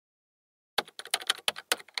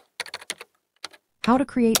how to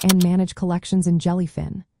create and manage collections in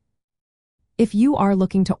Jellyfin. If you are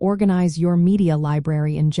looking to organize your media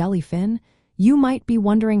library in Jellyfin, you might be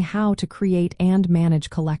wondering how to create and manage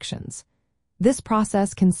collections. This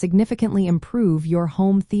process can significantly improve your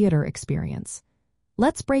home theater experience.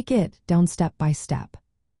 Let's break it down step by step.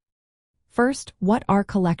 First, what are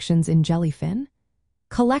collections in Jellyfin?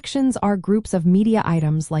 Collections are groups of media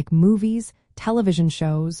items like movies, television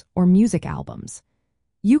shows, or music albums.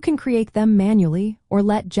 You can create them manually or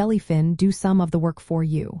let Jellyfin do some of the work for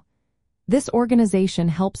you. This organization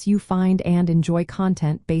helps you find and enjoy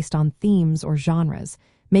content based on themes or genres,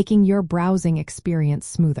 making your browsing experience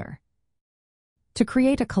smoother. To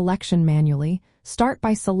create a collection manually, start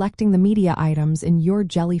by selecting the media items in your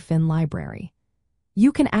Jellyfin library.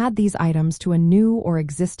 You can add these items to a new or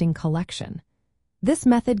existing collection. This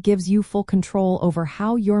method gives you full control over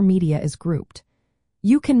how your media is grouped.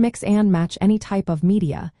 You can mix and match any type of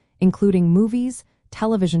media, including movies,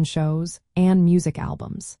 television shows, and music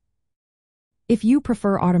albums. If you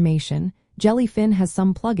prefer automation, Jellyfin has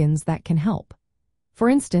some plugins that can help. For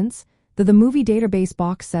instance, the Movie Database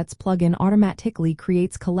Box Sets plugin automatically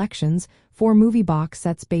creates collections for movie box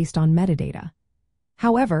sets based on metadata.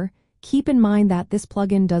 However, keep in mind that this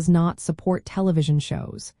plugin does not support television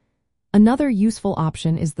shows. Another useful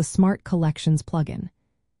option is the Smart Collections plugin.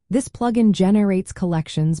 This plugin generates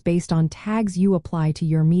collections based on tags you apply to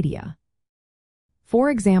your media. For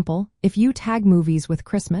example, if you tag movies with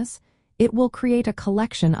Christmas, it will create a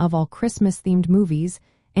collection of all Christmas-themed movies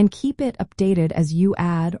and keep it updated as you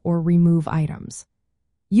add or remove items.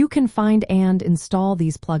 You can find and install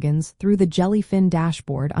these plugins through the Jellyfin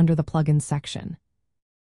dashboard under the Plugins section.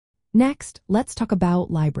 Next, let's talk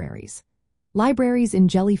about libraries. Libraries in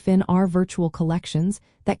Jellyfin are virtual collections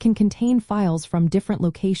that can contain files from different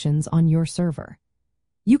locations on your server.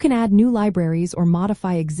 You can add new libraries or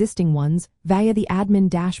modify existing ones via the admin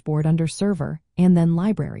dashboard under Server and then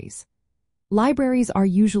Libraries. Libraries are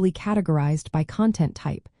usually categorized by content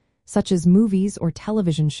type, such as movies or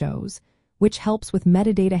television shows, which helps with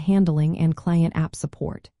metadata handling and client app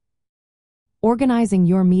support. Organizing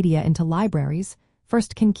your media into libraries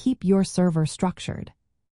first can keep your server structured.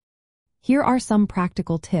 Here are some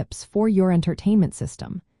practical tips for your entertainment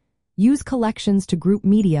system. Use collections to group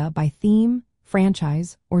media by theme,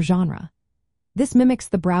 franchise, or genre. This mimics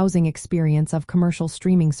the browsing experience of commercial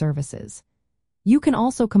streaming services. You can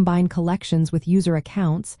also combine collections with user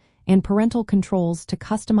accounts and parental controls to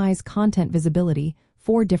customize content visibility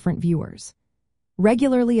for different viewers.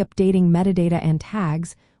 Regularly updating metadata and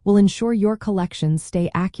tags will ensure your collections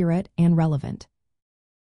stay accurate and relevant.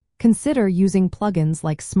 Consider using plugins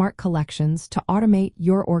like Smart Collections to automate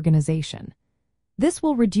your organization. This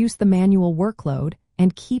will reduce the manual workload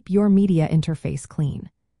and keep your media interface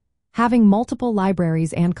clean. Having multiple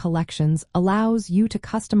libraries and collections allows you to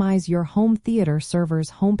customize your home theater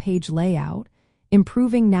server's homepage layout,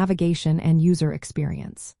 improving navigation and user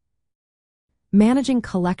experience. Managing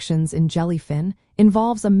collections in Jellyfin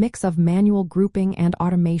involves a mix of manual grouping and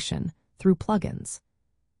automation through plugins.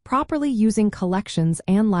 Properly using collections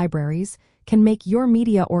and libraries can make your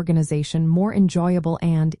media organization more enjoyable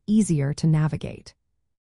and easier to navigate.